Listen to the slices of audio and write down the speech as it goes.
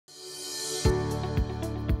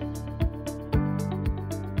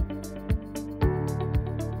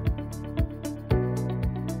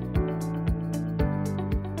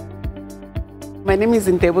My name is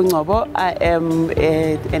Ntebo Ngcobo. I am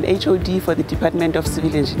an HOD for the Department of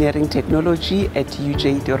Civil Engineering Technology at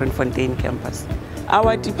UJ Doornfontein campus.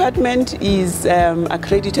 Our department is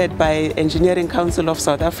accredited by Engineering Council of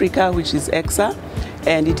South Africa, which is ECSA,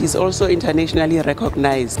 and it is also internationally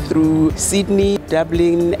recognized through Sydney,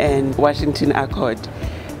 Dublin, and Washington Accord.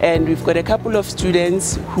 And we've got a couple of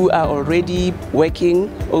students who are already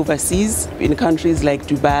working overseas in countries like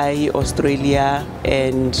Dubai, Australia,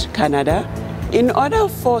 and Canada. In order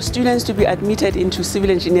for students to be admitted into civil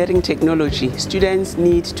engineering technology, students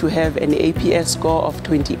need to have an APS score of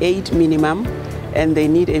 28 minimum, and they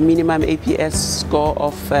need a minimum APS score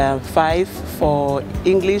of 5 for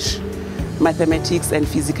English, mathematics, and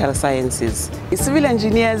physical sciences. Civil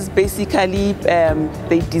engineers basically,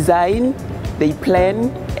 they design, they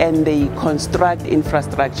plan, and they construct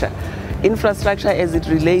infrastructure. Infrastructure as it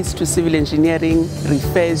relates to civil engineering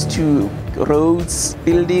refers to roads,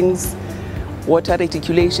 buildings, water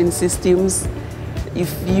reticulation systems.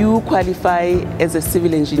 If you qualify as a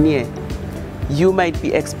civil engineer, you might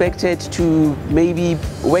be expected to maybe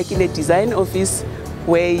work in a design office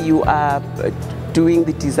where you are doing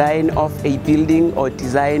the design of a building or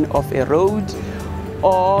design of a road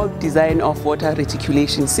or design of water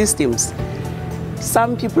reticulation systems.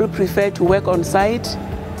 Some people prefer to work on site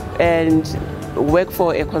and work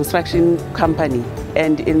for a construction company,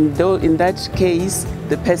 and in that case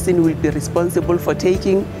the person will be responsible for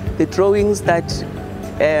taking the drawings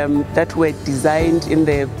that were designed in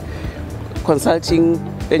the consulting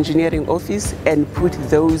engineering office and put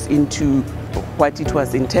those into what it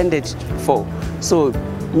was intended for. So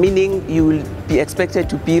meaning you will be expected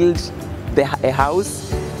to build a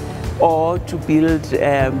house, or to build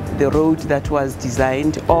the road that was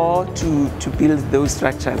designed, or to build those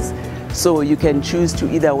structures. So you can choose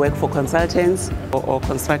to either work for consultants or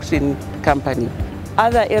construction company.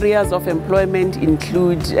 Other areas of employment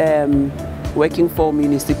include working for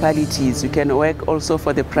municipalities. You can work also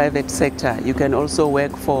for the private sector. You can also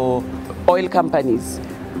work for oil companies.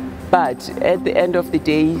 But at the end of the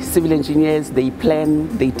day, civil engineers, they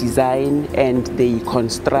plan, they design, and they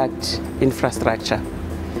construct infrastructure.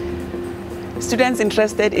 Students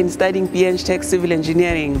interested in studying BEng Tech Civil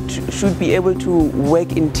Engineering should be able to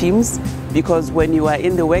work in teams, because when you are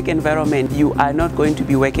in the work environment, you are not going to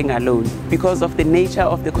be working alone. Because of the nature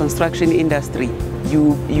of the construction industry,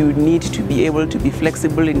 you need to be able to be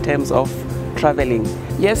flexible in terms of traveling.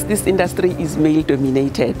 Yes, this industry is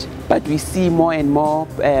male-dominated, but we see more and more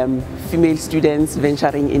female students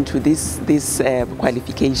venturing into this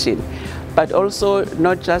qualification. But also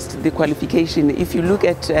not just the qualification. If you look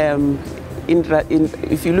at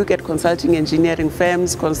if you look at consulting engineering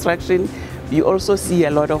firms, construction, you also see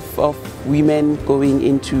a lot of women going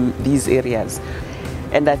into these areas.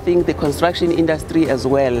 And I think the construction industry as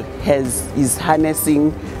well is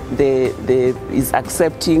harnessing, is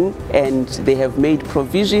accepting, and they have made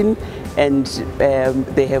provision, and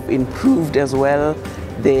they have improved as well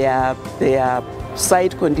their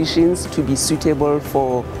site conditions to be suitable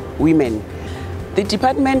for women. The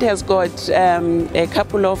department has got a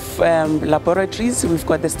couple of laboratories. We've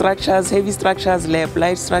got the structures, heavy structures lab,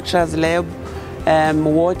 light structures lab,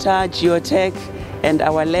 water, geotech, and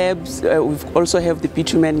our labs, we also have the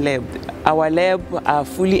bitumen lab. Our lab are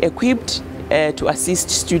fully equipped to assist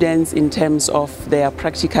students in terms of their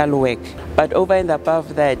practical work. But over and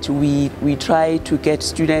above that, we try to get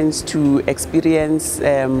students to experience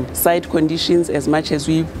site conditions as much as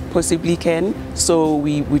we possibly can. So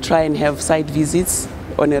we try and have site visits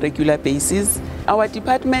on a regular basis. Our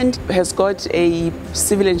department has got a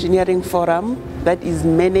civil engineering forum that is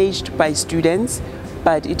managed by students,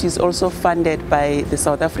 but it is also funded by the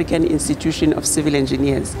South African Institution of Civil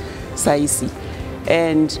Engineers, SAICI.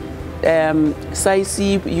 And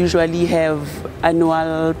SAICI usually have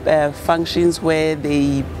annual functions where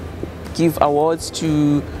they give awards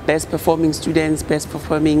to best performing students, best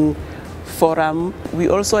performing forum. We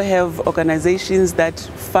also have organizations that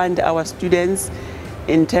fund our students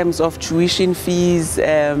in terms of tuition fees,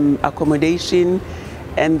 accommodation,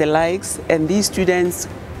 and the likes. And these students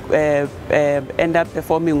end up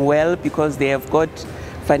performing well because they have got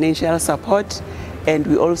financial support, and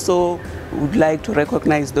we also would like to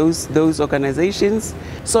recognize those organizations.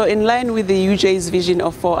 So in line with the UJ's vision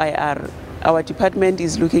of 4IR, our department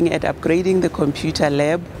is looking at upgrading the computer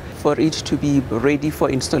lab for it to be ready for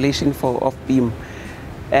installation of BIM.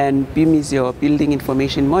 And BIM is your building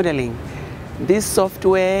information modeling. This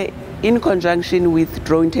software, in conjunction with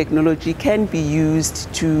drone technology, can be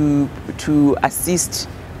used to assist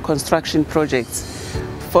construction projects.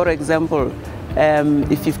 For example,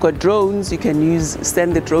 If you've got drones, you can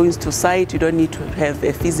send the drones to site. You don't need to have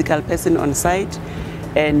a physical person on site,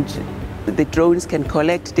 and the drones can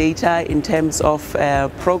collect data in terms of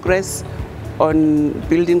progress on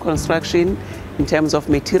building construction, in terms of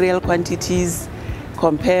material quantities,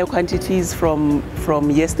 compare quantities from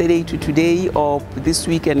yesterday to today or this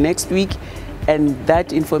week and next week, and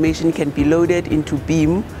that information can be loaded into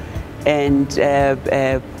BIM, and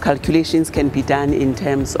calculations can be done in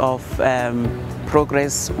terms of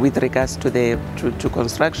progress with regards to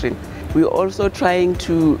construction. We're also trying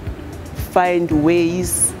to find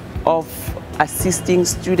ways of assisting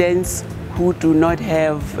students who do not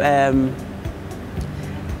have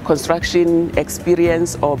construction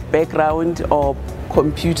experience or background or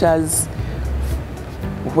computers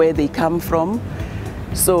where they come from.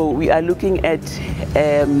 So we are looking at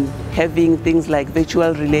having things like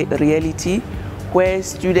virtual reality, where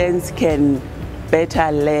students can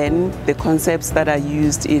better learn the concepts that are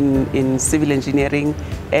used in civil engineering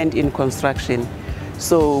and in construction.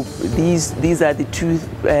 So these are the two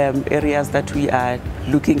areas that we are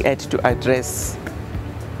looking at to address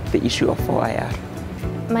the issue of 4IR.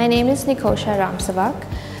 My name is Nikosha Ramsavak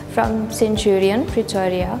from Centurion,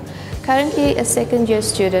 Pretoria. Currently a second-year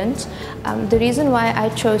student. The reason why I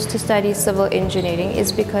chose to study civil engineering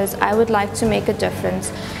is because I would like to make a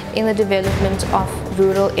difference in the development of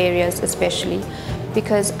rural areas especially,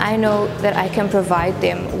 because I know that I can provide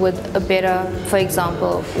them with a better, for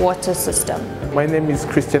example, water system. My name is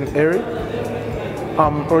Christian Eri.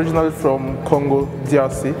 I'm originally from Congo,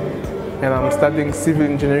 DRC, and I'm studying civil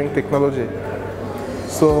engineering technology.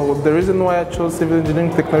 So the reason why I chose civil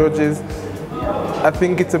engineering technologies, I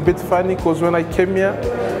think it's a bit funny because when I came here,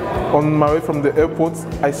 on my way from the airport,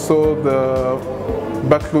 I saw the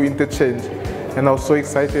Baklu interchange and I was so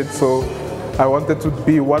excited, so I wanted to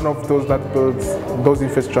be one of those that builds those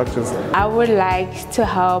infrastructures. I would like to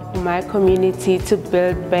help my community to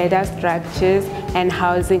build better structures and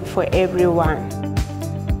housing for everyone.